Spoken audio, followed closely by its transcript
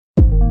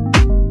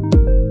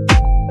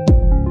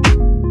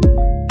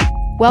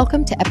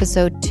Welcome to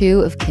episode 2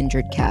 of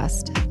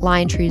KindredCast,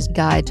 LionTree's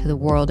guide to the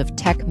world of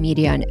tech,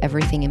 media, and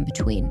everything in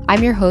between.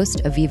 I'm your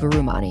host, Aviva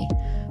Rumani.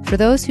 For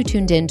those who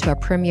tuned in to our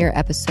premiere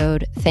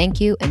episode,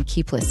 thank you and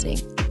keep listening.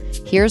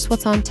 Here's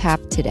what's on tap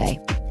today.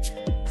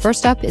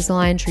 First up is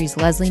LionTree's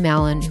Leslie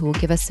Mallon, who will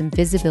give us some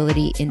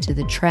visibility into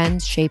the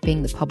trends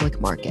shaping the public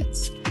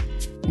markets.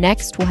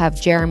 Next, we'll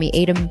have Jeremy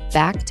Adom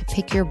back to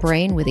pick your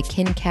brain with a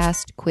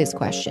KindCast quiz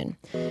question.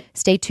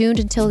 Stay tuned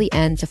until the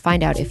end to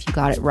find out if you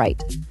got it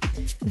right.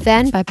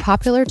 Then, by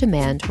popular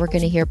demand, we're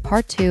going to hear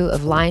part 2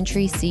 of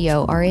LionTree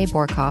CEO Aryeh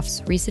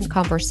Bourkoff's recent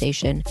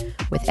conversation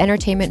with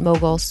entertainment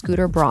mogul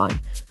Scooter Braun,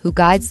 who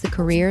guides the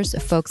careers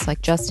of folks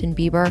like Justin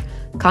Bieber,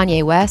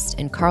 Kanye West,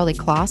 and Karlie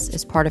Kloss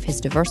as part of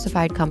his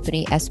diversified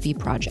company SB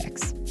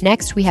Projects.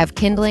 Next, we have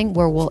Kindling,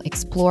 where we'll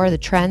explore the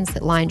trends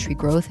that LionTree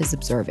Growth is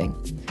observing.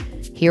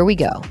 Here we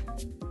go.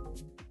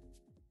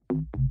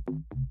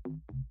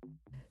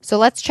 So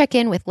let's check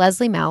in with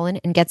Leslie Mallon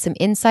and get some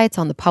insights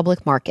on the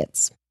public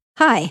markets.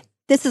 Hi,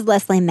 this is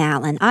Leslie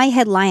Mallon. I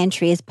head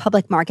LionTree's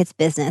public markets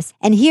business,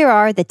 and here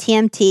are the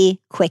TMT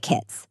quick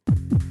hits.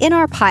 In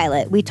our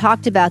pilot, we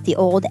talked about the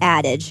old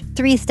adage,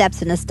 3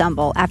 steps and a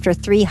stumble after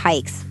 3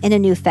 hikes in a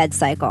new Fed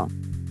cycle.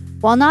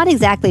 While not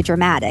exactly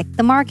dramatic,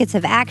 the markets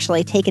have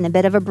actually taken a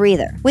bit of a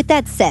breather. With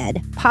that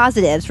said,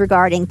 positives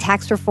regarding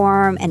tax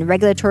reform and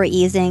regulatory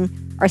easing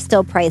are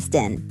still priced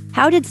in.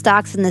 How did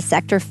stocks in the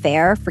sector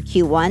fare for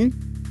Q1?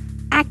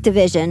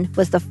 Activision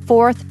was the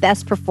 4th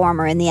best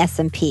performer in the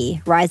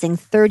S&P, rising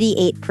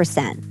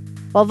 38%,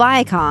 while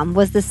Viacom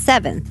was the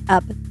 7th,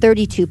 up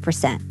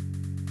 32%.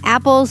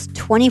 Apple's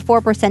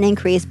 24%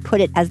 increase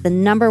put it as the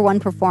number 1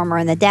 performer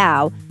in the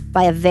Dow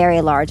by a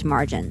very large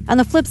margin. On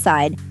the flip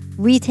side,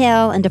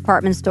 retail and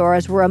department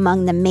stores were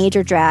among the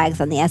major drags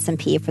on the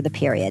S&P for the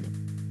period.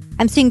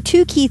 I'm seeing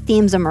 2 key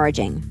themes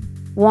emerging.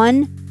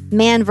 1,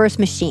 man versus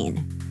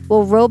machine.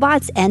 Will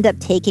robots end up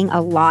taking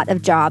a lot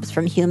of jobs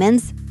from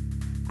humans?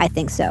 I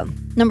think so.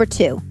 Number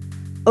 2,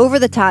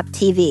 over-the-top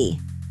TV,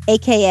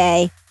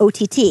 aka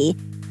OTT,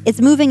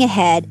 is moving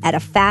ahead at a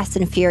fast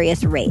and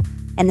furious rate,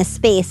 and the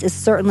space is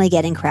certainly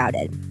getting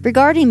crowded.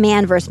 Regarding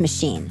man versus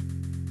machine,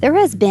 there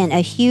has been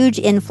a huge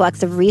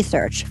influx of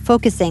research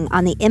focusing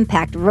on the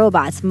impact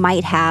robots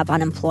might have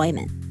on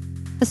employment.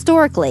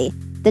 Historically,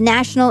 the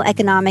National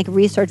Economic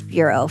Research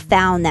Bureau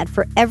found that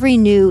for every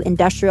new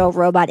industrial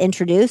robot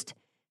introduced,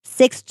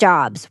 6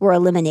 jobs were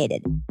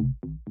eliminated.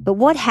 But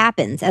what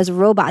happens as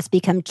robots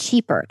become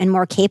cheaper and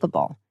more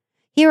capable?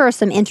 Here are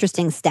some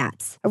interesting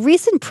stats. A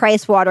recent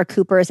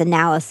PricewaterhouseCoopers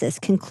analysis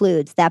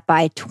concludes that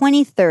by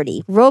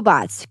 2030,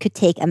 robots could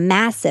take a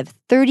massive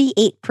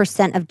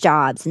 38% of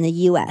jobs in the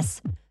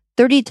US,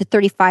 30 to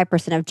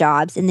 35% of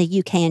jobs in the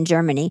UK and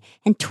Germany,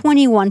 and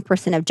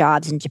 21% of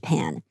jobs in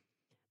Japan.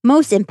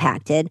 Most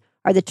impacted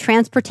are the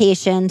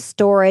transportation,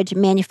 storage,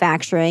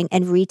 manufacturing,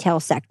 and retail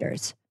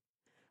sectors.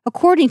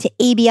 According to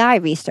ABI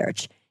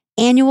research,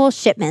 annual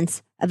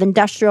shipments of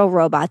industrial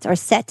robots are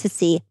set to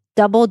see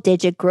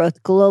double-digit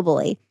growth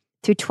globally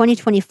through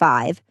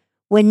 2025,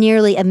 when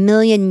nearly 1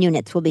 million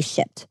units will be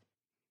shipped.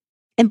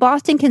 And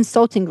Boston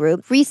Consulting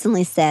Group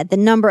recently said the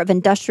number of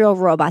industrial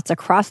robots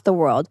across the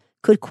world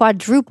could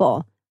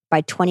quadruple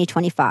by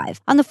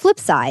 2025. On the flip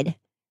side,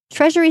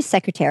 Treasury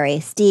Secretary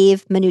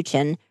Steve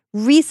Mnuchin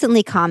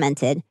recently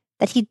commented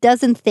that he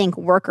doesn't think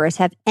workers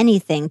have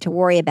anything to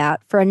worry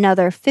about for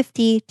another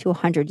 50 to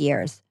 100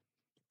 years.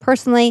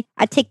 Personally,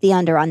 I'd take the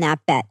under on that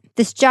bet.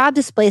 This job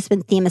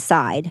displacement theme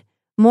aside,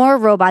 more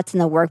robots in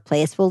the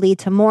workplace will lead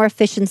to more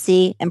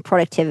efficiency and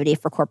productivity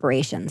for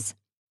corporations.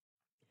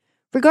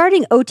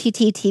 Regarding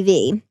OTT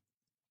TV,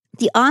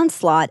 the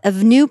onslaught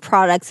of new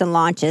products and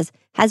launches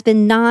has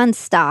been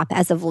non-stop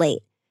as of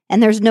late,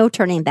 and there's no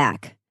turning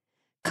back.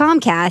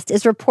 Comcast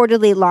is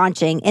reportedly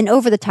launching an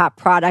over-the-top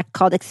product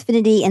called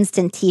Xfinity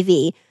Instant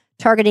TV,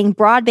 targeting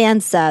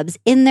broadband subs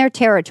in their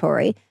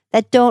territory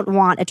that don't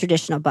want a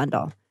traditional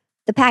bundle.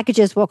 The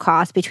packages will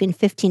cost between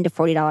 $15 to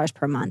 $40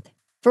 per month.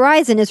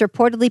 Verizon is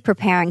reportedly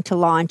preparing to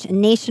launch a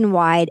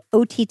nationwide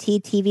OTT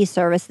TV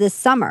service this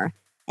summer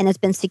and has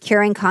been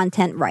securing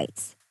content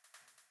rights.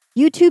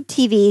 YouTube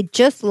TV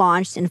just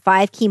launched in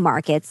 5 key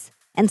markets,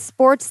 and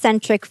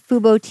sports-centric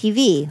Fubo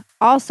TV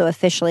also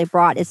officially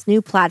brought its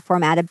new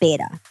platform out of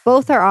beta.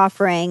 Both are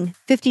offering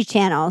 50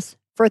 channels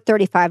for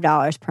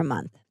 $35 per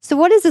month. So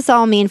what does this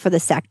all mean for the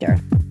sector?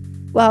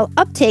 Well,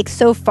 uptake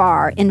so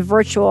far in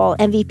virtual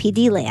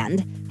MVPD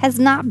land has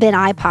not been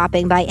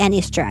eye-popping by any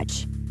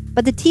stretch.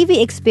 But the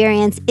TV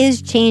experience is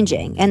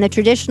changing, and the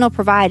traditional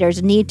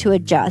providers need to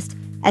adjust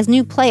as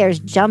new players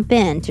jump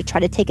in to try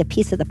to take a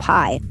piece of the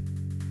pie.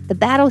 The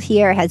battle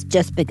here has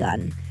just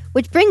begun,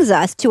 which brings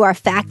us to our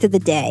fact of the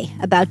day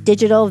about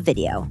digital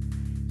video.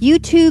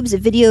 YouTube's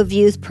video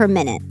views per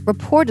minute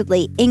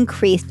reportedly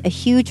increased a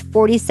huge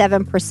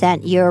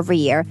 47% year over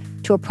year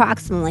to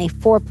approximately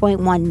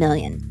 4.1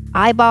 million.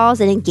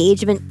 Eyeballs and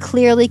engagement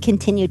clearly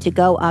continue to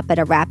go up at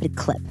a rapid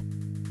clip.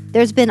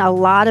 There's been a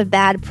lot of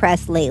bad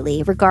press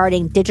lately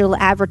regarding digital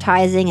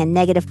advertising and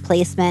negative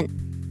placement,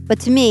 but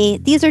to me,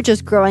 these are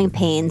just growing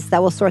pains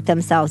that will sort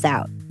themselves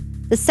out.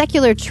 The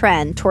secular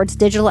trend towards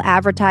digital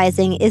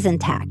advertising is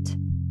intact.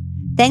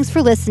 Thanks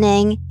for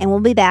listening, and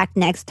we'll be back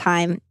next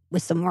time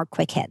with some more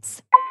quick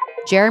hits.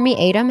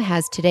 Jeremy Adam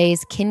has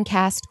today's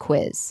KinCast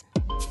quiz.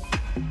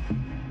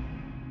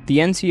 The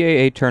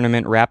NCAA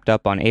tournament wrapped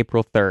up on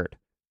April 3rd,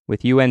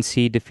 with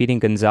UNC defeating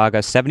Gonzaga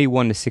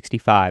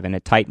 71-65 in a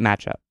tight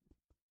matchup.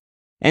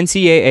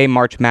 NCAA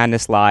March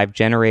Madness Live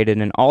generated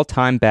an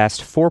all-time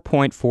best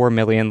 4.4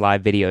 million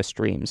live video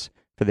streams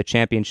for the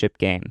championship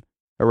game,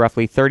 a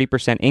roughly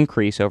 30%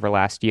 increase over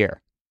last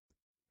year.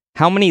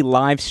 How many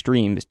live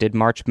streams did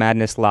March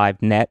Madness Live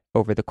net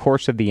over the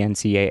course of the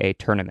NCAA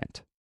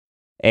tournament?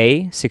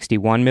 A,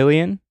 61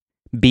 million,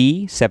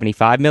 B,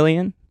 75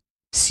 million,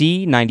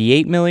 C,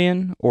 98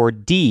 million, or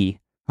D,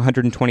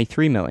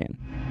 123 million?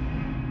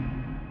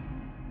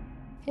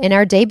 In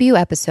our debut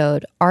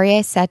episode,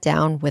 Aryeh sat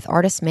down with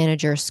artist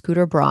manager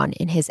Scooter Braun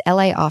in his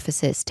LA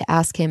offices to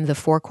ask him the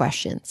 4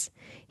 questions.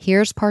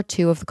 Here's part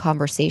 2 of the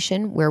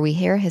conversation, where we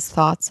hear his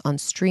thoughts on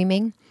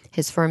streaming,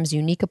 his firm's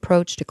unique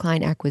approach to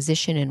client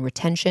acquisition and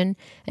retention,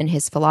 and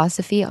his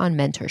philosophy on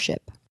mentorship.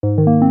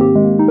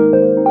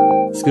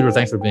 Scooter,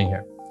 thanks for being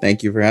here.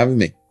 Thank you for having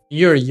me.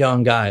 You're a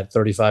young guy at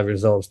 35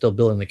 years old, still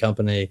building the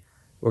company.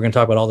 We're going to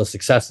talk about all the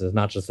successes,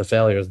 not just the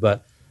failures.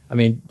 But, I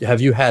mean, have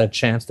you had a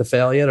chance to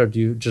fail yet? Or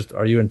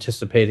are you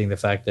anticipating the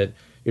fact that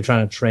you're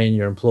trying to train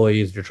your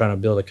employees, you're trying to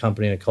build a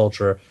company and a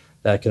culture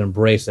that can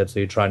embrace it, so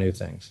you try new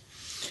things?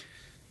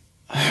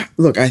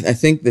 Look, I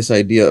think this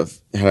idea of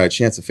had I a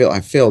chance to fail, I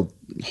failed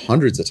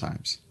hundreds of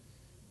times.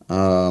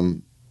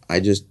 I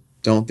just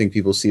don't think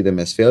people see them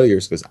as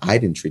failures because I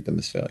didn't treat them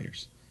as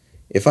failures.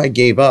 If I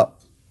gave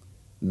up,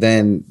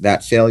 then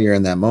that failure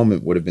in that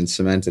moment would have been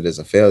cemented as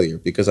a failure.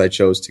 Because I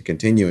chose to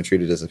continue and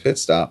treat it as a pit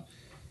stop,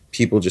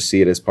 people just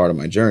see it as part of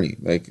my journey.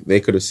 Like, they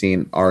could have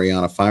seen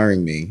Ariana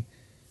firing me,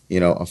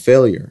 a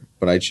failure,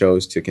 but I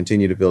chose to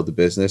continue to build the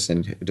business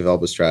and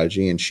develop a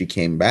strategy, and she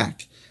came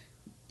back,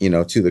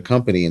 to the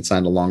company and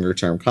signed a longer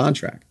term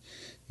contract,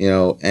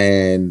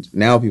 and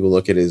now people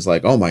look at it as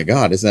like, oh my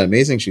God, isn't that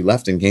amazing? She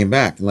left and came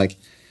back. And like,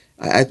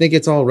 I think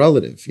it's all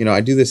relative. I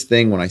do this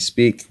thing when I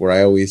speak where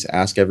I always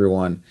ask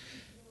everyone,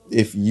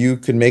 if you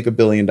could make $1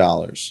 billion,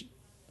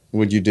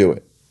 would you do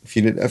it? If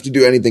you didn't have to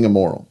do anything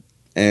immoral?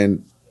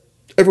 And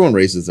everyone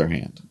raises their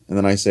hand. And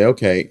then I say,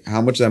 okay, how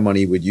much of that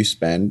money would you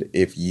spend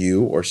if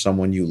you or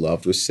someone you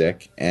loved was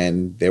sick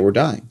and they were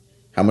dying?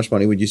 How much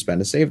money would you spend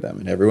to save them?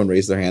 And everyone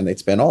raised their hand. They'd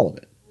spend all of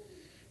it.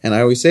 And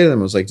I always say to them,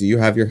 I was like, do you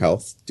have your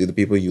health? Do the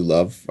people you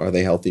love, are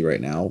they healthy right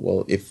now?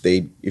 Well, if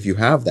you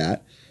have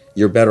that,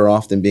 you're better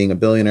off than being a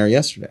billionaire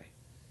yesterday.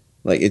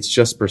 Like, it's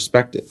just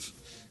perspective.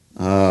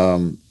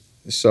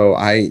 So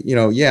I'm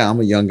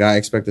a young guy. I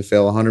expect to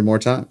fail 100 more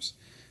times,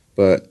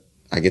 but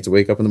I get to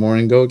wake up in the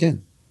morning and go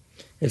again.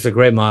 It's a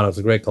great motto. It's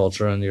a great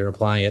culture, and you're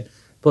applying it.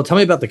 But tell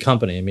me about the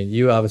company. I mean,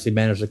 you obviously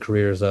manage the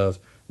careers of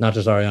not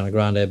just Ariana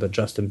Grande, but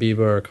Justin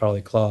Bieber,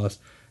 Karlie Kloss,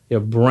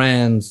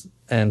 brands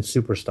and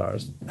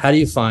superstars. How do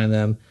you find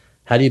them?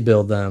 How do you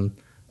build them?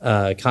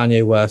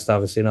 Kanye West,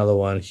 obviously another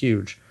one,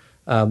 huge.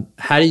 How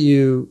do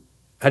you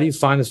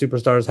find the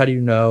superstars? How do you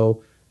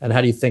know? And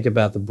how do you think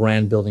about the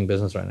brand building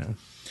business right now?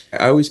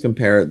 I always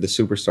compare the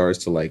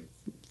superstars to like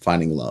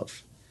finding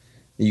love.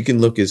 You can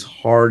look as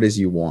hard as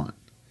you want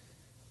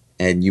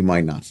and you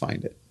might not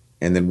find it.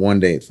 And then one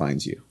day it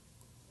finds you.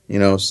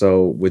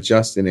 So with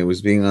Justin, it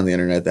was being on the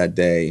internet that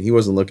day. He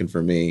wasn't looking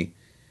for me.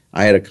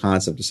 I had a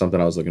concept of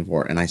something I was looking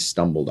for and I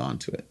stumbled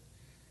onto it.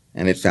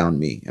 And it found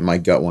me and my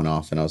gut went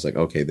off and I was like,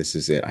 okay, this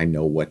is it. I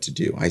know what to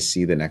do. I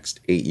see the next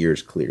 8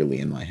 years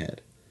clearly in my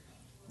head.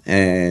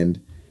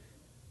 And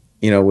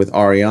with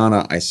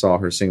Ariana, I saw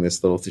her sing this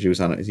she was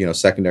on a,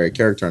 secondary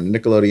character on a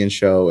Nickelodeon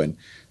show. And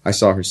I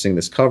saw her sing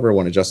this cover,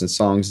 one of Justin's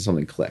songs, and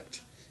something clicked.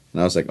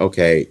 And I was like,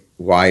 okay,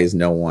 why is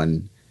no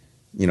one,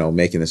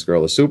 making this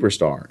girl a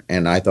superstar?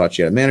 And I thought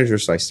she had a manager,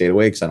 so I stayed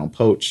away because I don't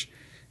poach.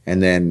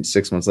 And then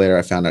 6 months later,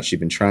 I found out she'd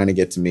been trying to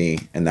get to me,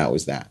 and that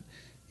was that.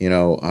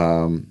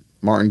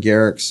 Martin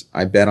Garrix,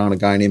 I bet on a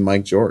guy named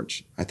Mike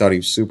George. I thought he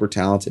was super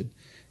talented.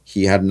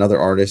 He had another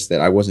artist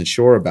that I wasn't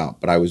sure about,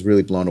 but I was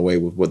really blown away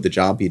with what the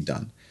job he'd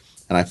done.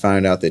 And I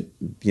found out that,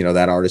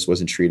 that artist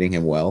wasn't treating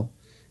him well.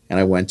 And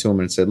I went to him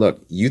and said,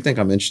 look, you think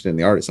I'm interested in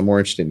the artist. I'm more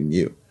interested in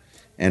you.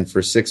 And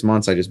for 6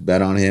 months, I just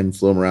bet on him,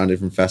 flew him around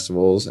different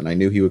festivals, and I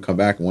knew he would come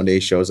back. And one day he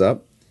shows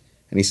up,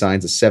 and he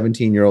signs a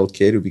 17-year-old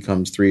kid who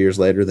becomes 3 years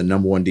later the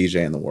number one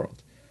DJ in the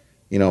world.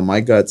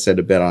 My gut said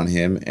to bet on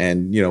him,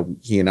 and,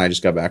 he and I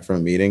just got back from a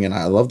meeting, and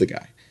I love the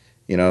guy,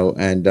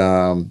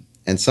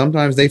 and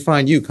sometimes they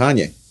find you,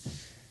 Kanye.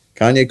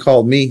 Kanye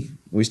called me.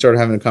 We started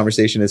having a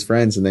conversation as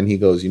friends, and then he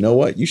goes, you know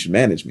what? You should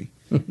manage me.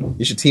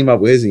 You should team up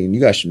with Izzy, and you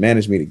guys should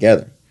manage me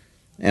together.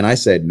 And I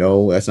said,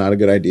 no, that's not a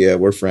good idea.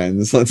 We're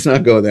friends. Let's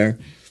not go there.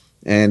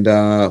 And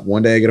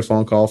one day I get a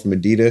phone call from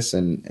Adidas,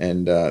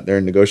 and they're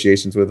in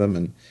negotiations with them.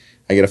 And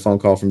I get a phone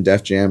call from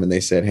Def Jam, and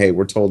they said, hey,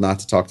 we're told not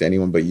to talk to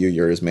anyone but you.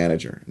 You're his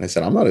manager. And I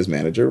said, I'm not his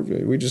manager.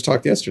 We just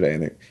talked yesterday.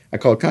 And I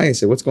called Kanye and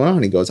said, what's going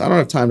on? He goes, I don't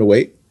have time to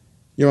wait.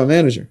 You're my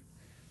manager.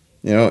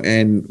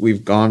 And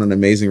we've gone on an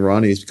amazing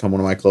run. He's become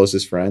one of my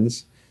closest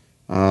friends.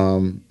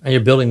 And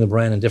you're building the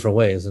brand in different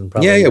ways. And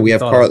probably Yeah. We have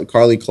thought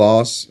Carly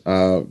Kloss,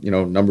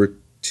 number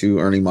 2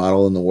 earning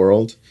model in the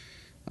world.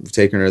 I've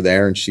taken her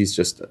there, and she's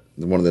just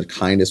one of the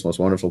kindest, most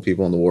wonderful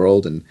people in the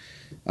world. And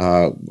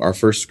our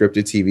first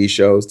scripted TV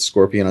show,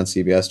 Scorpion on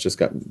CBS, just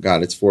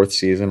got its 4th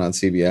season on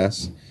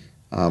CBS.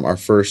 Our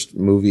first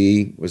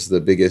movie was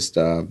the biggest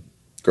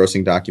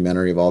grossing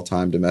documentary of all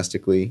time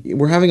domestically.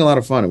 We're having a lot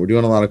of fun, and we're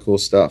doing a lot of cool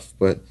stuff.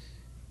 But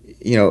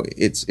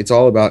it's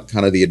all about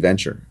kind of the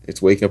adventure.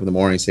 It's waking up in the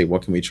morning and say,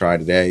 what can we try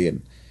today?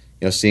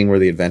 And seeing where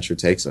the adventure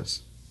takes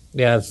us.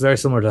 Yeah, it's very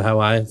similar to how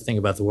I think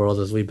about the world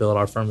as we build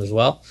our firm as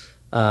well.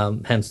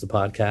 Hence the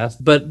podcast.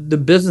 But the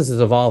business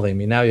is evolving. I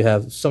mean, now you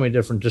have so many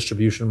different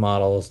distribution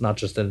models, not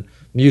just in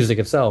music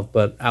itself,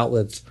 but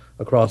outlets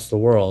across the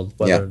world,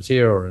 whether it's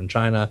here or in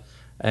China,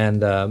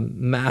 and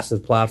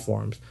massive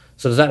platforms.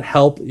 So does that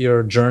help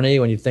your journey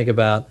when you think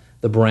about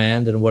the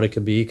brand and what it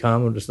could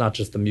become? It's not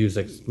just the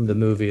music, the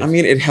movies. I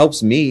mean, it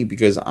helps me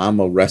because I'm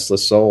a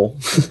restless soul.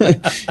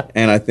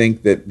 And I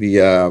think that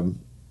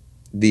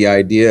the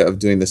idea of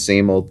doing the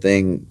same old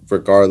thing,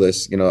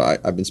 regardless,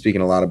 I've been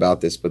speaking a lot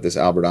about this, but this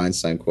Albert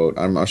Einstein quote,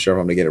 I'm not sure if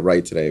I'm going to get it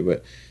right today,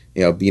 but,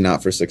 be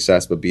not for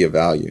success, but be of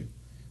value.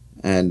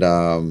 And,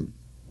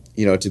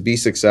 to be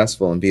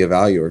successful and be of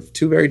value are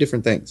 2 very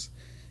different things.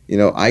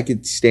 I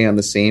could stay on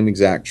the same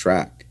exact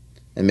track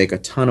and make a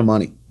ton of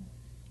money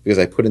because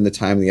I put in the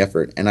time and the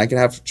effort, and I can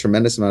have a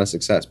tremendous amount of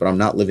success, but I'm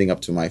not living up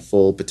to my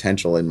full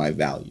potential and my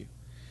value.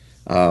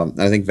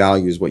 And I think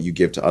value is what you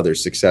give to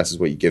others. Success is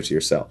what you give to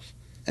yourself.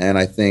 And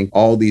I think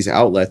all these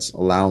outlets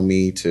allow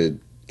me to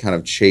kind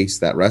of chase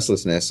that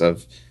restlessness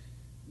of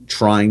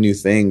trying new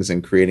things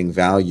and creating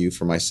value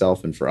for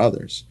myself and for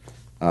others,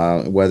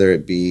 whether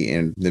it be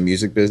in the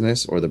music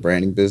business or the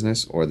branding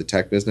business or the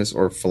tech business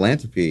or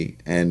philanthropy.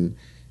 And,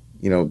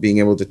 being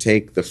able to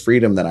take the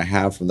freedom that I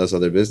have from those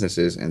other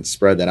businesses and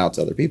spread that out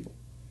to other people.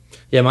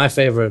 Yeah, my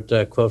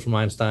favorite quote from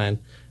Einstein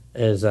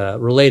is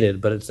related,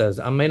 but it says,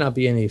 I may not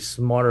be any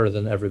smarter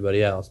than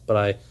everybody else, but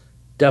I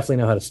definitely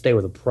know how to stay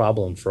with a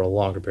problem for a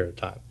longer period of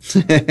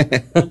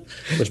time.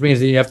 Which means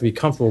that you have to be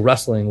comfortable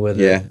wrestling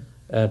with it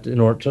in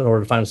order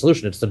to find a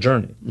solution. It's the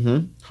journey.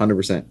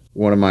 100%.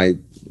 One of my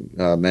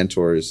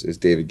mentors is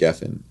David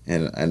Geffen,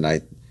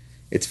 and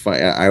it's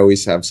funny. I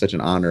always have such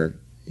an honor,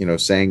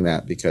 saying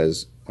that,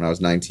 because when I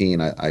was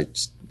 19, I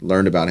just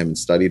learned about him and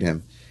studied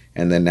him.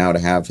 And then now to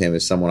have him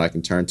as someone I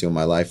can turn to in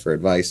my life for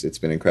advice, it's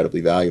been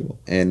incredibly valuable.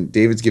 And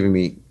David's given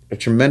me a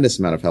tremendous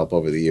amount of help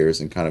over the years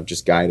and kind of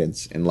just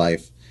guidance in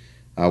life.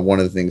 One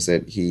of the things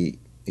that he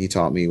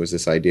taught me was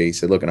this idea. He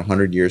said, look, in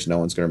 100 years, no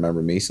one's going to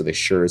remember me, so they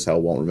sure as hell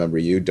won't remember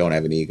you. Don't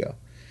have an ego.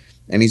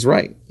 And he's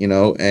right,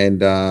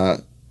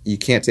 and you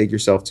can't take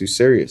yourself too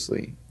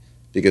seriously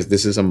because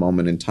this is a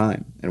moment in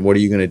time. And what are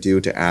you going to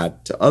do to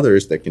add to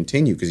others that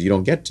continue, because you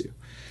don't get to?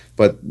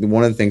 But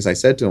one of the things I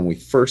said to him when we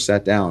first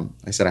sat down,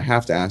 I said, I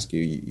have to ask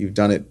you, you've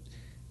done it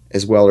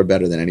as well or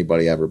better than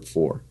anybody ever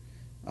before.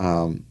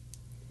 When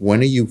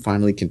are you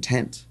finally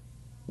content?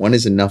 When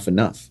is enough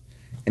enough?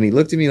 And he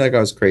looked at me like I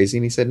was crazy,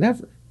 and he said,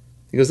 never.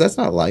 He goes, that's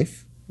not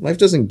life. Life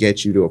doesn't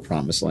get you to a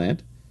promised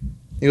land.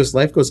 He goes,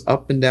 life goes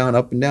up and down,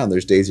 up and down.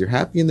 There's days you're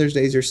happy and there's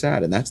days you're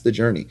sad, and that's the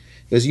journey.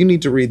 He goes, you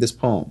need to read this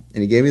poem.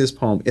 And he gave me this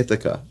poem,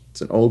 Ithaca. It's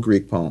an old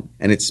Greek poem,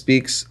 and it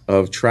speaks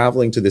of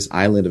traveling to this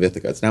island of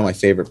Ithaca. It's now my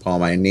favorite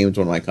poem. I named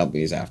one of my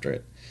companies after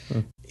it.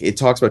 It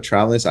talks about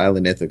traveling this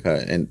island,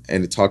 Ithaca, and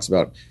it talks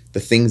about the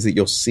things that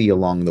you'll see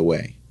along the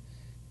way.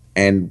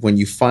 And when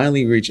you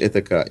finally reach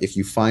Ithaca, if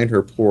you find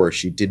her poor,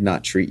 she did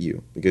not treat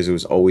you, because it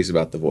was always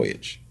about the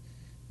voyage.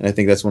 And I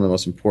think that's one of the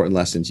most important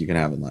lessons you can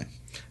have in life.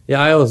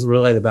 Yeah, I always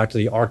relate it back to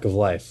the arc of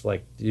life.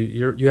 Like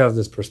you have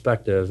this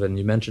perspective, and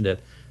you mentioned it.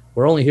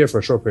 We're only here for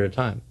a short period of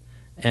time,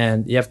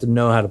 and you have to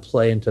know how to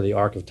play into the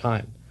arc of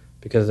time,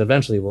 because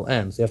eventually it will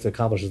end. So you have to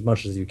accomplish as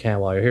much as you can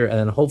while you're here, and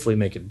then hopefully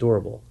make it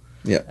durable.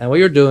 Yeah. And what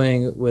you're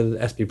doing with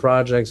SP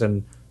Projects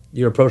and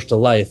your approach to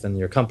life and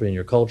your company and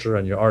your culture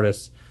and your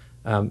artists,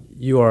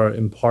 you are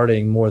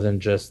imparting more than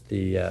just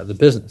the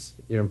business.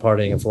 You're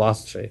imparting a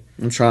philosophy.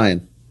 I'm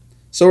trying.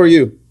 So are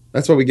you.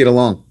 That's why we get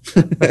along.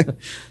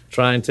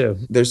 Trying to.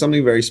 There's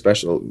something very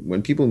special.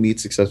 When people meet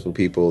successful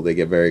people, they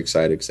get very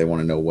excited because they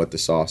want to know what the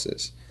sauce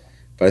is.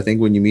 But I think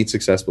when you meet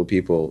successful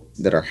people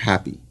that are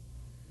happy,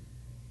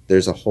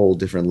 there's a whole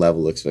different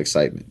level of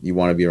excitement. You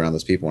want to be around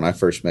those people. When I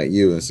first met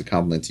you, and it's a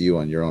compliment to you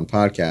on your own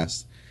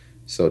podcast,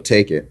 so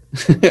take it.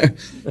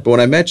 But when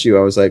I met you,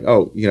 I was like,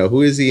 oh,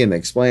 who is he? And they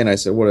explained. I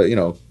said, what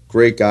a,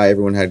 great guy.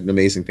 Everyone had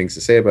amazing things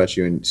to say about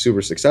you and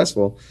super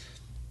successful.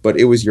 But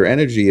it was your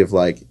energy of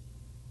like,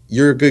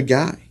 you're a good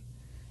guy,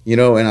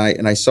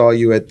 and I saw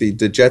you at the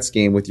Jets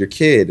game with your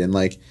kid, and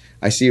like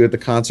I see you at the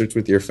concerts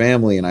with your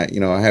family, and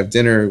I have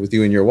dinner with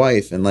you and your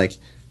wife, and like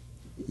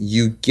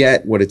you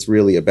get what it's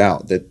really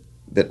about, that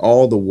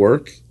all the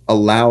work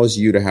allows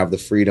you to have the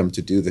freedom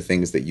to do the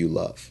things that you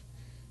love.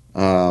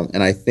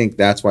 And I think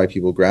that's why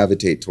people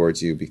gravitate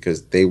towards you,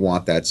 because they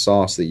want that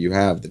sauce that you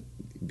have. That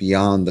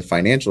beyond the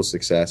financial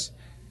success,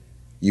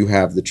 you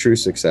have the true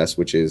success,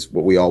 which is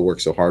what we all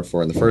work so hard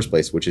for in the first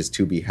place, which is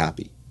to be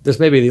happy. This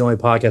may be the only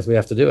podcast we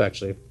have to do,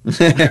 actually.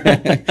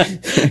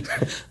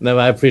 No,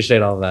 I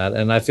appreciate all that.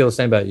 And I feel the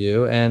same about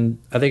you. And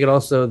I think it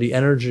also, the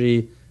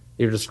energy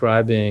you're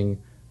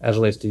describing as it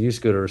relates to you,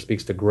 Scooter,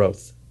 speaks to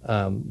growth.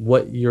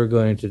 What you're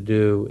going to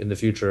do in the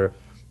future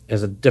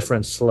is a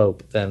different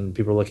slope than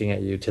people are looking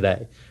at you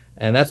today.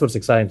 And that's what's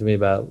exciting to me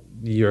about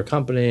your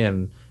company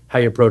and how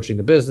you're approaching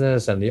the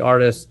business and the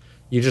artists.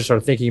 You just are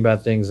thinking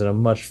about things in a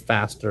much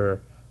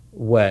faster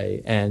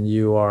way. And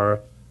you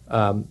are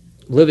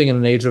living in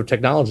an age of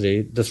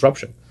technology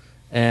disruption.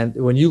 And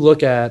when you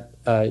look at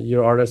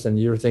your artists and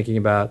you're thinking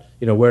about,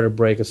 where to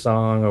break a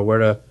song or where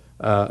to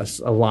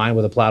align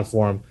with a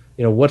platform,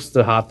 what's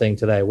the hot thing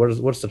today?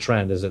 What's the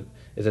trend? Is it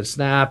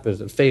Snap?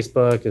 Is it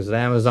Facebook? Is it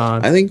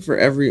Amazon? I think for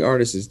every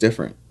artist is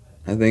different.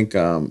 I think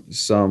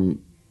some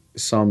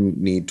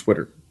need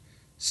Twitter,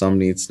 some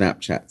need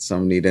Snapchat,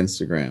 some need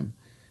Instagram,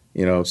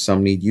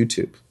 some need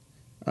YouTube.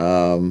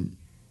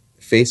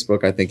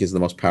 Facebook, I think, is the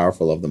most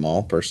powerful of them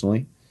all,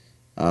 personally,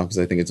 because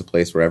I think it's a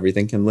place where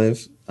everything can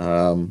live,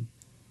 and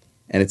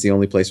it's the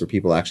only place where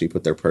people actually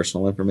put their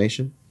personal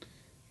information.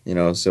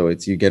 So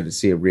you get to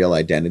see a real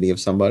identity of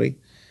somebody.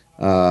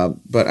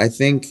 But I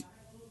think,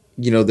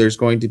 there's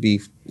going to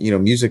be,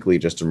 Musical.ly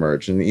just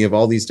emerged, and you have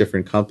all these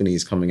different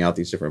companies coming out,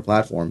 these different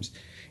platforms.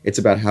 It's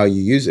about how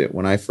you use it.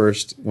 When I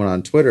first went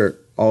on Twitter,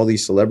 all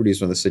these celebrities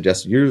were on the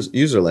suggested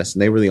user list,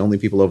 and they were the only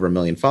people over 1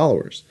 million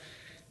followers.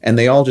 And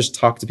they all just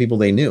talked to people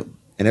they knew.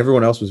 And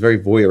everyone else was very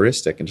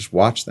voyeuristic and just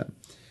watched them.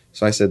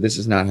 So I said, this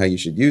is not how you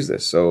should use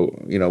this.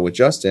 So, with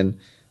Justin,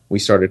 we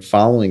started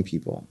following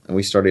people, and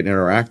we started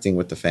interacting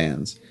with the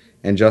fans.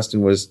 And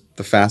Justin was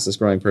the fastest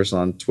growing person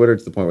on Twitter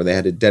to the point where they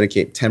had to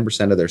dedicate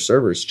 10% of their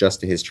servers just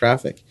to his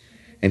traffic.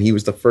 And he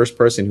was the first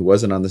person who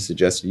wasn't on the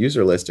suggested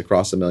user list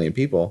across 1 million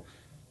people.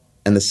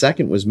 And the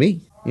second was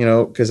me,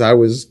 because I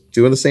was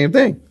doing the same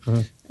thing.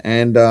 Uh-huh.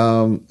 And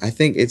I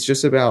think it's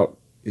just about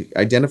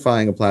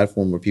identifying a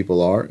platform where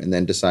people are and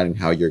then deciding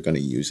how you're going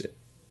to use it.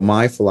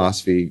 My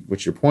philosophy,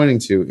 which you're pointing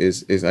to,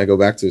 is I go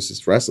back to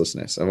this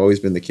restlessness. I've always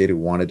been the kid who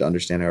wanted to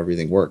understand how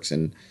everything works.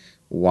 And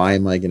why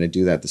am I going to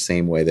do that the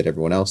same way that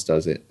everyone else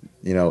does it?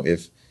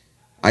 If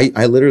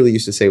I literally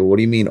used to say, well, what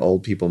do you mean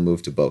old people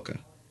move to Boca?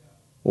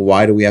 Well,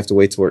 why do we have to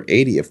wait till we're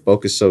 80? If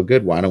Boca's so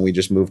good, why don't we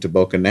just move to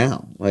Boca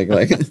now?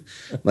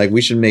 Like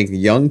we should make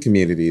young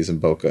communities in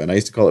Boca. And I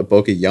used to call it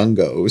Boca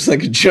Youngo. It was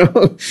like a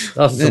joke.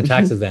 Also some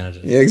tax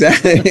advantages. Yeah,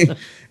 exactly.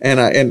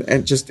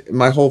 and just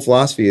my whole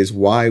philosophy is,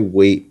 why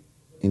wait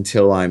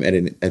until I'm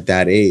at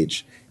that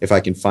age if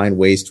I can find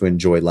ways to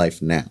enjoy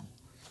life now?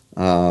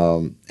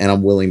 And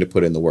I'm willing to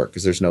put in the work,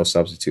 because there's no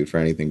substitute for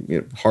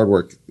anything. Hard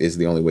work is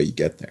the only way you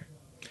get there.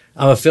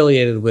 I'm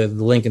affiliated with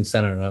the Lincoln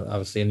Center,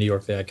 obviously in New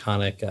York, the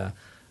iconic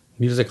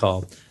music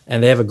hall,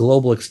 and they have a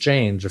global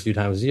exchange a few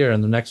times a year,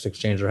 and the next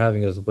exchange they're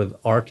having is with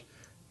art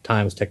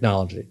times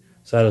technology.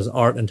 So how does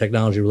art and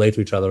technology relate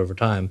to each other over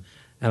time?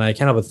 And I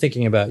can't help but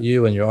thinking about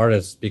you and your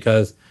artists,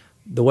 because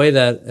the way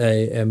that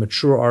a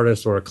mature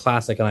artist or a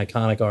classic and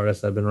iconic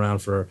artist that have been around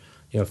for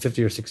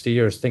 50 or 60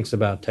 years thinks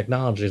about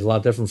technology is a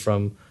lot different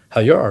from how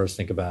your artists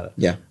think about it.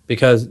 Yeah.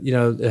 Because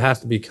it has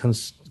to be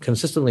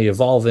consistently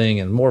evolving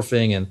and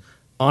morphing and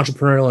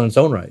entrepreneurial in its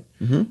own right.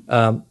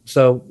 Mm-hmm.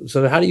 So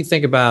how do you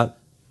think about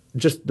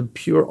just the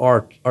pure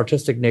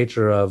artistic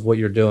nature of what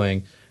you're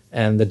doing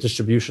and the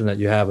distribution that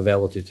you have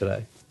available to you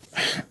today?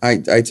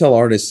 I tell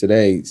artists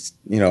today,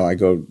 I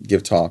go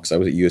give talks. I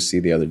was at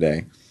USC the other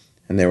day,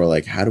 and they were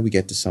like, how do we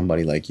get to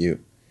somebody like you?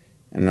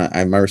 And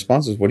my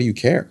response was, what do you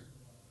care?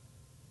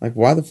 Like,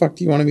 why the fuck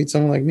do you want to meet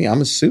someone like me? I'm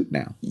a suit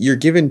now. You're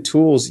given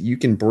tools. You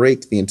can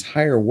break the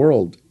entire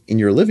world in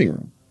your living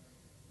room.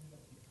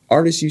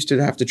 Artists used to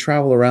have to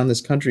travel around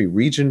this country,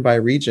 region by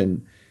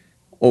region,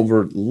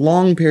 over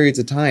long periods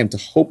of time to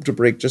hope to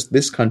break just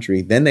this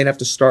country. Then they'd have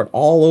to start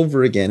all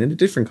over again in a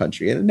different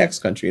country, in the next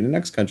country, in the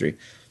next country.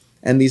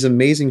 And these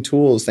amazing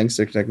tools, thanks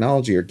to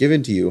technology, are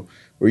given to you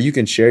where you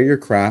can share your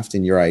craft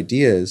and your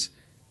ideas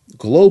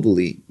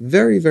globally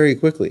very, very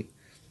quickly.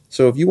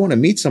 So if you want to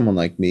meet someone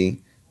like me,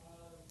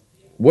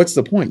 what's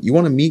the point? You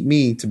want to meet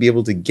me to be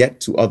able to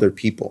get to other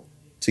people,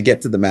 to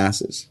get to the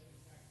masses.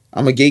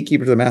 I'm a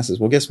gatekeeper to the masses.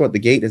 Well, guess what? The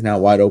gate is now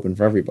wide open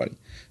for everybody.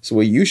 So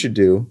what you should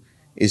do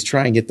is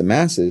try and get the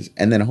masses,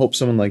 and then hope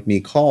someone like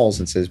me calls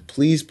and says,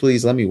 please,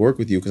 please let me work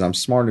with you, because I'm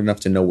smart enough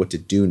to know what to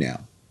do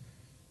now.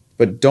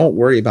 But don't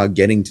worry about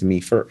getting to me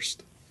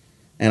first.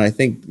 And I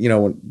think,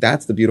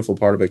 that's the beautiful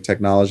part about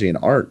technology and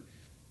art.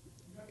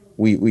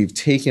 We've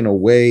taken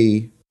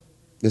away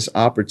this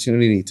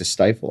opportunity to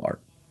stifle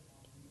art.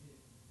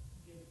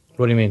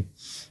 What do you mean?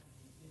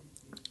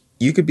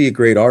 You could be a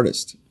great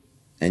artist,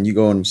 and you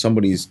go in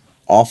somebody's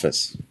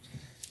office,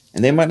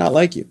 and they might not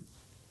like you.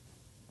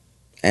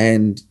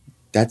 And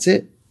that's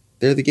it.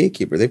 They're the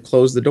gatekeeper. They've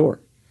closed the door.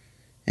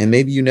 And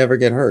maybe you never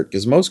get hurt,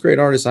 because most great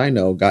artists I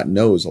know got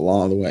no's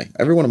along the way.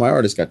 Every one of my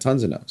artists got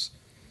tons of no's.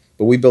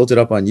 But we built it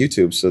up on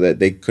YouTube so that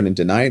they couldn't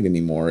deny it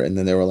anymore. And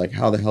then they were like,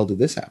 how the hell did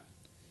this happen?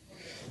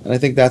 And I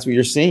think that's what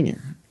you're seeing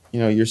here.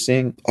 You're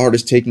seeing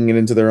artists taking it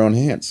into their own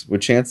hands.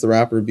 Would Chance the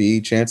Rapper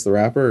be Chance the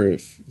Rapper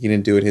if he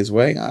didn't do it his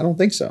way? I don't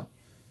think so.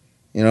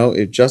 You know,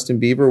 if Justin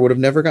Bieber would have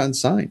never gotten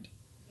signed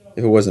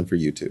if it wasn't for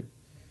YouTube.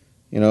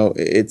 You know,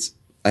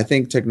 I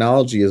think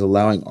technology is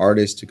allowing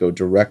artists to go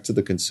direct to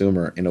the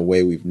consumer in a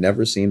way we've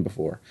never seen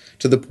before.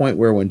 To the point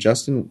where when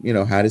Justin,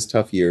 had his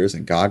tough years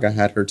and Gaga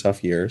had her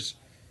tough years,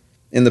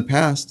 in the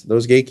past,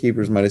 those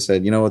gatekeepers might have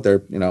said, you know what,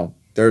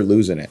 they're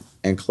losing it,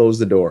 and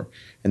closed the door.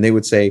 And they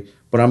would say,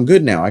 but I'm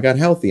good now. I got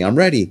healthy. I'm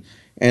ready.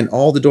 And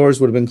all the doors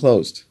would have been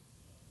closed.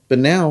 But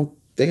now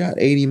they got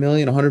 80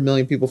 million, 100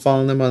 million people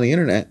following them on the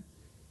internet.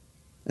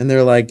 And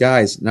they're like,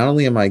 guys, not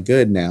only am I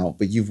good now,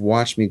 but you've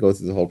watched me go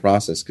through the whole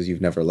process because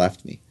you've never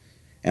left me.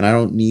 And I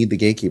don't need the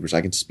gatekeepers.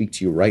 I can speak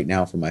to you right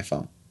now from my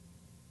phone.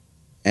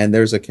 And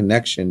there's a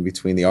connection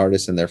between the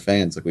artists and their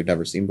fans like we've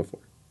never seen before.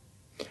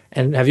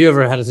 And have you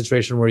ever had a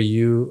situation where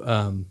you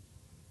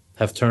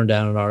have turned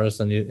down an artist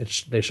and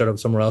they showed up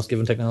somewhere else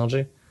given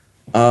technology?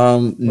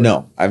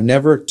 No. I've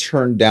never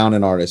turned down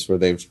an artist where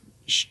they've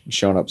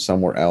shown up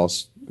somewhere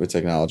else with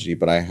technology,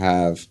 but I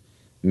have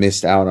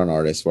missed out on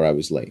artists where I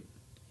was late.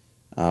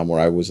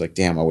 Where I was like,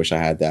 damn, I wish I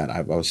had that.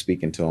 I was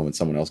speaking to them and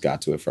someone else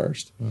got to it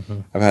first. Mm-hmm.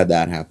 I've had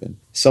that happen.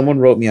 Someone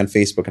wrote me on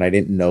Facebook and I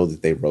didn't know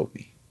that they wrote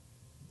me.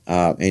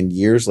 And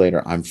years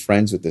later, I'm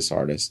friends with this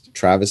artist,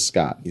 Travis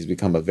Scott. He's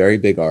become a very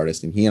big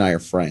artist and he and I are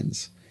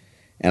friends.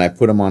 And I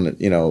put him on,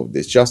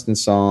 this Justin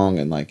song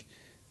and like,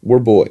 we're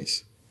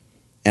boys.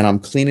 And I'm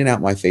cleaning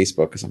out my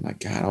Facebook because I'm like,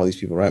 God, all these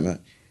people write me.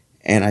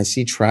 And I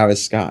see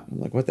Travis Scott.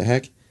 I'm like, what the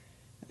heck?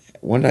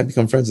 When did I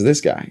become friends with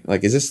this guy?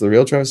 Like, is this the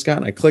real Travis Scott?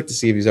 And I click to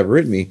see if he's ever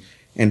written me.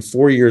 And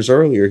 4 years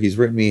earlier, he's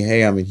written me,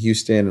 hey, I'm in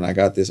Houston and I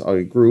got this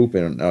group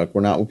and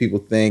we're not what people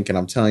think. And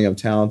I'm telling you I'm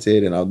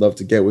talented and I'd love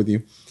to get with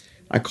you.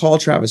 I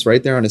called Travis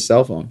right there on his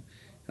cell phone.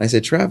 And I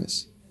said,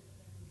 Travis,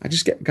 I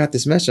just got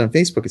this message on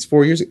Facebook. It's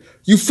 4 years ago.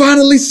 You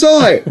finally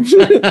saw it.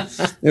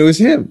 It was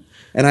him.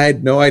 And I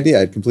had no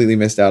idea. I'd completely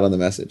missed out on the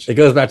message. It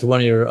goes back to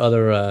one of your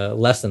other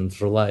lessons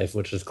for life,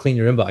 which is clean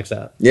your inbox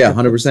out. Yeah,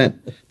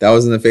 100%. That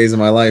was in the phase of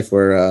my life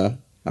where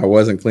I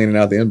wasn't cleaning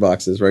out the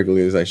inbox as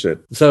regularly as I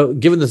should. So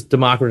given this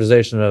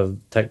democratization of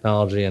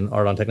technology and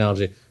art on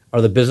technology,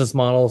 are the business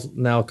models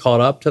now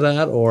caught up to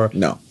that, or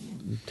no?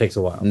 It takes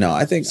a while. No,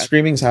 I think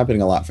streaming is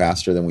happening a lot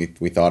faster than we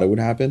thought it would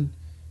happen.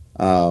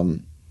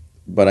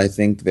 But I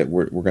think that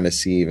we're going to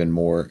see even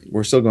more.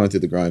 We're still going through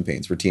the growing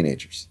pains. We're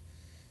teenagers,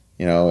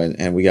 and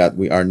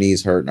our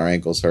knees hurt and our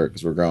ankles hurt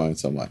because we're growing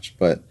so much.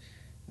 But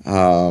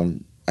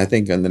I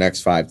think in the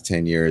next 5 to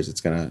 10 years,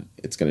 it's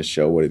gonna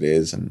show what it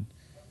is, and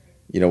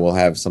we'll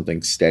have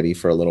something steady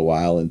for a little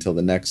while until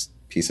the next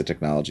piece of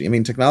technology. I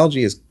mean,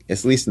 technology is,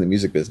 at least in the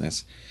music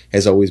business,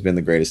 has always been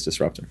the greatest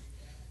disruptor.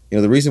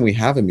 The reason we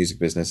have a music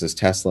business is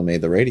Tesla made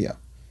the radio.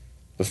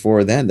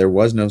 Before then, there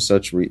was no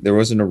there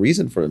wasn't a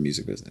reason for a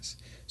music business.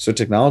 So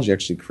technology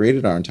actually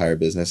created our entire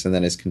business and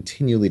then has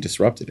continually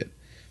disrupted it.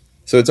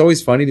 So it's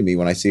always funny to me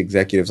when I see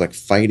executives like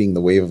fighting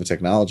the wave of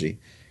technology,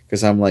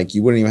 because I'm like,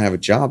 you wouldn't even have a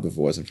job if it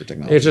wasn't for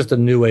technology. It's just a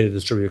new way to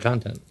distribute your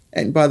content.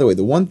 And by the way,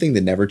 the one thing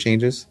that never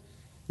changes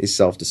is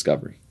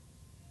self-discovery.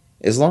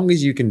 As long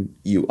as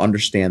you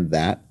understand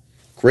that,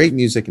 great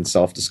music and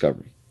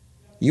self-discovery.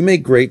 You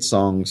make great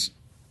songs,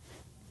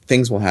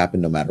 things will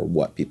happen no matter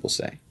what people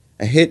say.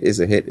 A hit is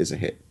a hit is a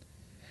hit.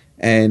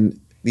 And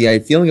the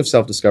feeling of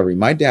self-discovery,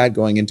 my dad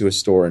going into a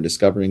store and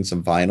discovering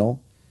some vinyl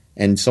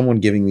and someone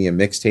giving me a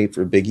mixtape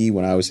for Biggie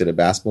when I was at a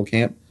basketball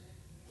camp,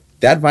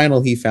 that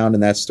vinyl he found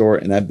in that store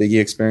and that Biggie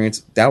experience,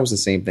 that was the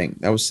same thing.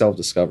 That was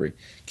self-discovery.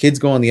 Kids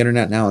go on the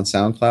internet now on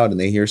SoundCloud and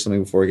they hear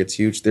something before it gets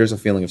huge. There's a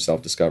feeling of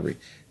self-discovery.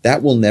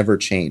 That will never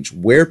change.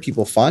 Where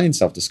people find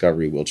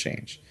self-discovery will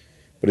change.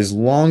 But as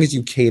long as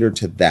you cater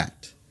to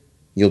that,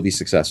 you'll be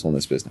successful in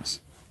this business.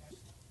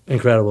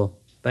 Incredible.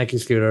 Thank you,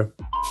 Scooter.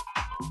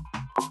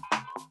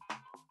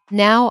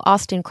 Now,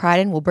 Austin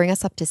Crichton will bring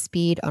us up to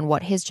speed on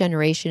what his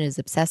generation is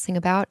obsessing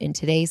about in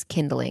today's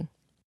Kindling.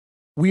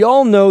 We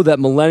all know that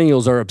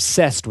millennials are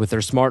obsessed with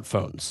their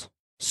smartphones.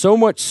 So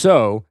much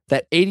so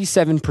that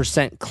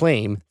 87%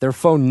 claim their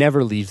phone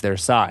never leaves their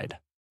side.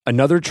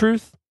 Another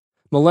truth?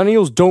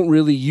 Millennials don't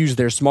really use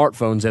their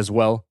smartphones as,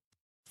 well,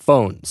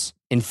 phones.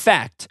 In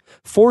fact,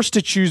 forced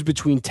to choose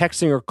between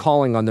texting or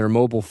calling on their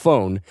mobile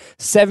phone,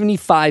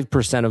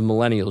 75% of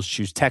millennials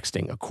choose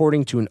texting,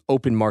 according to an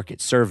open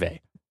market survey.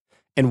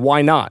 And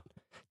why not?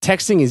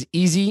 Texting is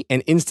easy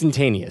and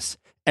instantaneous.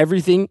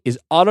 Everything is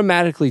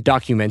automatically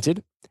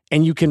documented,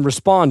 and you can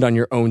respond on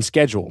your own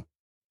schedule.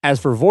 As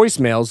for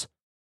voicemails,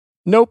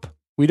 nope,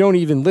 we don't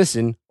even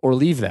listen or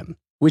leave them.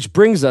 Which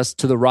brings us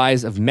to the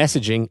rise of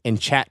messaging and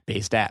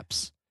chat-based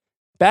apps.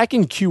 Back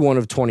in Q1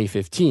 of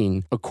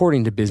 2015,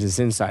 according to Business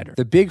Insider,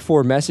 the big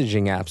four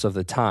messaging apps of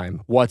the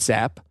time,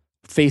 WhatsApp,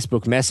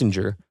 Facebook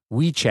Messenger,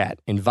 WeChat,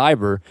 and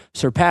Viber,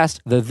 surpassed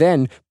the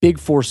then big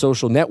four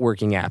social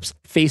networking apps,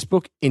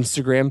 Facebook,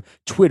 Instagram,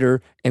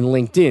 Twitter, and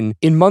LinkedIn,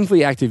 in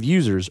monthly active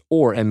users,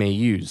 or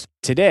MAUs.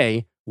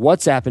 Today,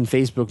 WhatsApp and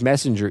Facebook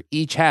Messenger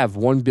each have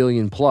 1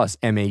 billion plus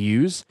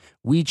MAUs.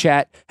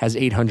 WeChat has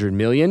 800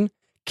 million.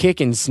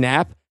 Kik and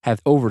Snap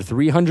have over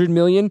 300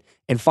 million.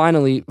 And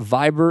finally,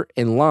 Viber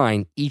and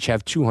Line each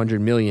have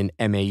 200 million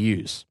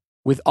MAUs.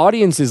 With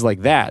audiences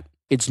like that,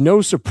 it's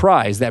no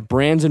surprise that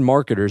brands and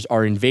marketers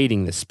are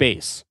invading the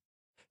space.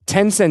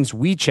 Tencent's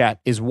WeChat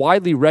is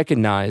widely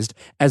recognized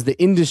as the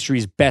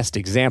industry's best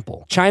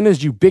example.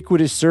 China's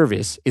ubiquitous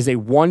service is a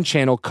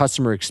one-channel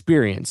customer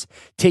experience,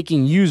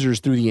 taking users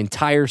through the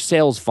entire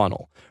sales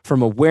funnel,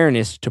 from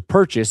awareness to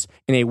purchase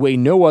in a way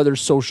no other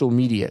social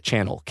media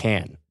channel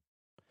can.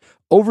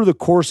 Over the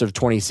course of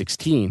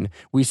 2016,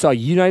 we saw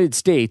United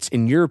States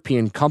and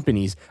European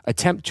companies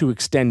attempt to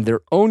extend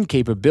their own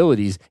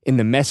capabilities in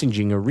the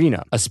messaging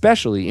arena,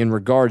 especially in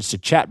regards to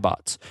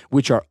chatbots,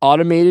 which are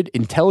automated,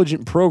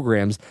 intelligent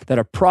programs that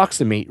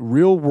approximate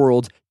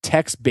real-world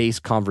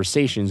text-based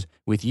conversations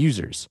with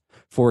users.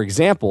 For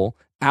example,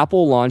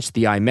 Apple launched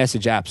the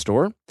iMessage App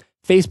Store,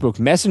 Facebook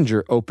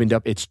Messenger opened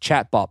up its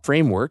chatbot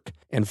framework,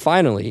 and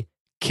finally,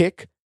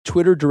 Kik,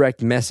 Twitter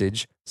Direct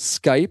Message,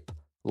 Skype,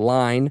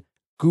 Line,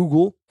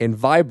 Google, and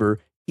Viber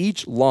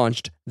each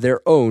launched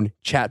their own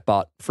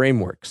chatbot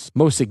frameworks.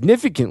 Most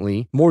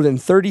significantly, more than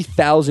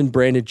 30,000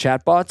 branded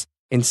chatbots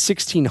and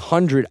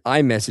 1,600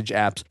 iMessage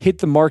apps hit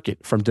the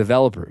market from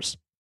developers.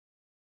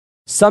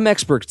 Some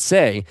experts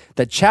say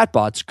that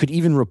chatbots could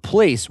even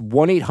replace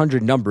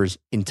 1-800 numbers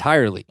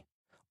entirely,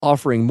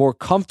 offering more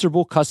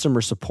comfortable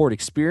customer support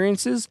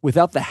experiences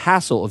without the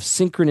hassle of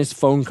synchronous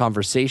phone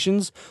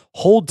conversations,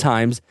 hold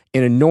times,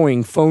 and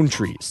annoying phone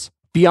trees.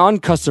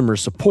 Beyond customer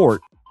support,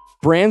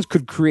 brands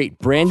could create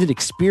branded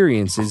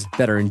experiences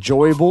that are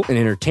enjoyable and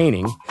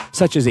entertaining,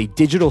 such as a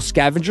digital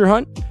scavenger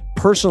hunt,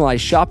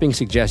 personalized shopping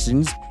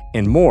suggestions,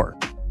 and more.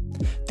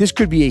 This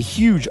could be a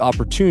huge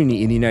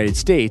opportunity in the United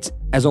States,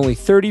 as only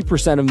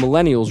 30% of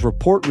millennials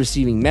report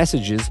receiving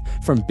messages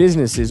from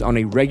businesses on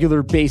a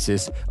regular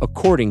basis,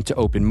 according to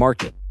Open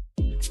Market.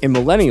 And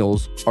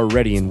millennials are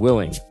ready and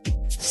willing.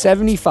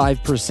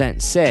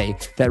 75% say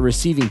that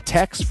receiving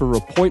texts for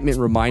appointment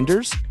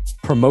reminders,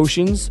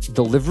 promotions,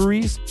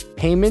 deliveries,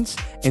 payments,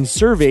 and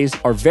surveys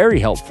are very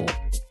helpful.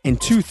 And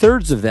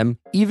 2/3 of them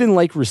even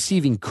like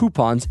receiving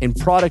coupons and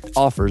product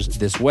offers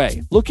this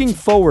way. Looking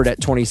forward at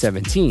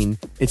 2017,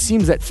 it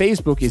seems that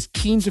Facebook is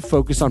keen to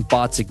focus on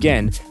bots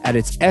again at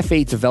its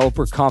F8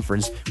 Developer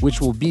Conference, which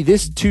will be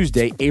this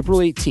Tuesday,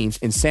 April 18th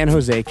in San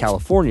Jose,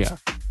 California.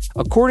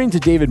 According to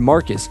David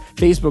Marcus,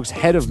 Facebook's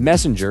head of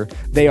Messenger,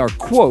 they are,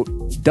 quote,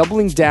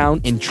 doubling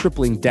down and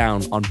tripling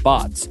down on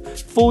bots,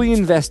 fully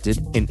invested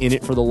and in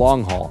it for the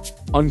long haul,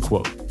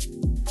 unquote.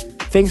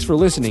 Thanks for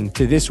listening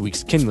to this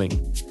week's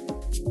Kindling.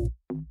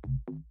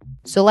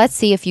 So let's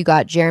see if you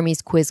got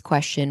Jeremy's quiz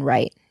question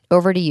right.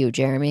 Over to you,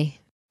 Jeremy.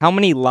 How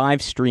many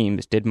live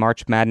streams did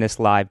March Madness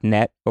Live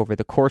net over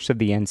the course of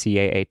the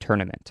NCAA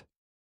tournament?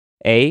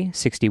 A,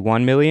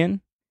 61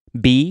 million,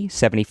 B,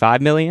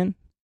 75 million,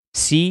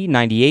 C,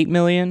 98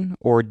 million,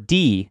 or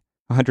D,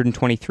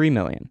 123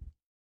 million?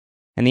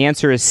 And the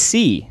answer is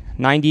C,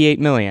 98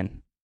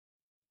 million.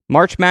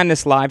 March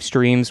Madness live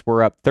streams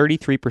were up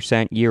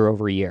 33% year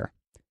over year.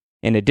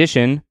 In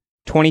addition,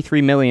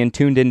 23 million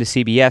tuned into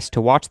CBS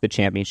to watch the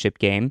championship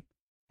game,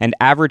 and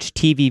average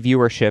TV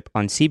viewership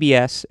on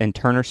CBS and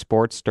Turner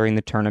Sports during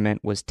the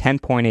tournament was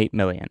 10.8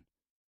 million,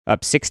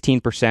 up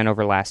 16%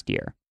 over last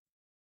year.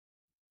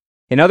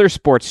 In other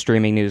sports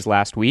streaming news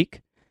last week,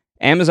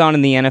 Amazon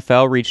and the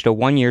NFL reached a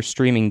one-year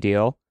streaming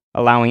deal,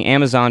 allowing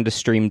Amazon to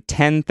stream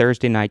 10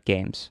 Thursday night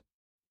games.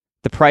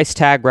 The price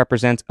tag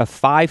represents a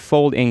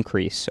 5-fold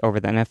increase over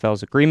the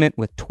NFL's agreement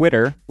with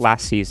Twitter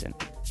last season.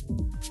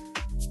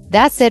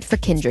 That's it for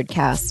Kindred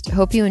Cast.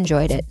 Hope you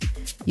enjoyed it.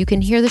 You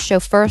can hear the show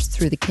first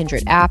through the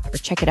Kindred app or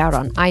check it out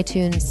on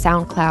iTunes,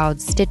 SoundCloud,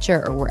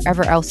 Stitcher, or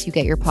wherever else you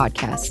get your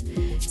podcasts.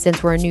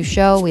 Since we're a new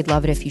show, we'd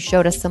love it if you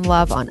showed us some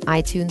love on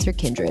iTunes or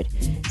Kindred.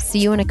 See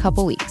you in a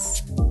couple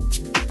weeks.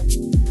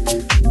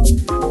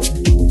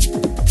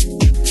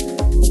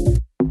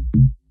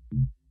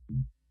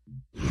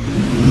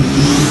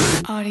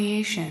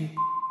 Audiation.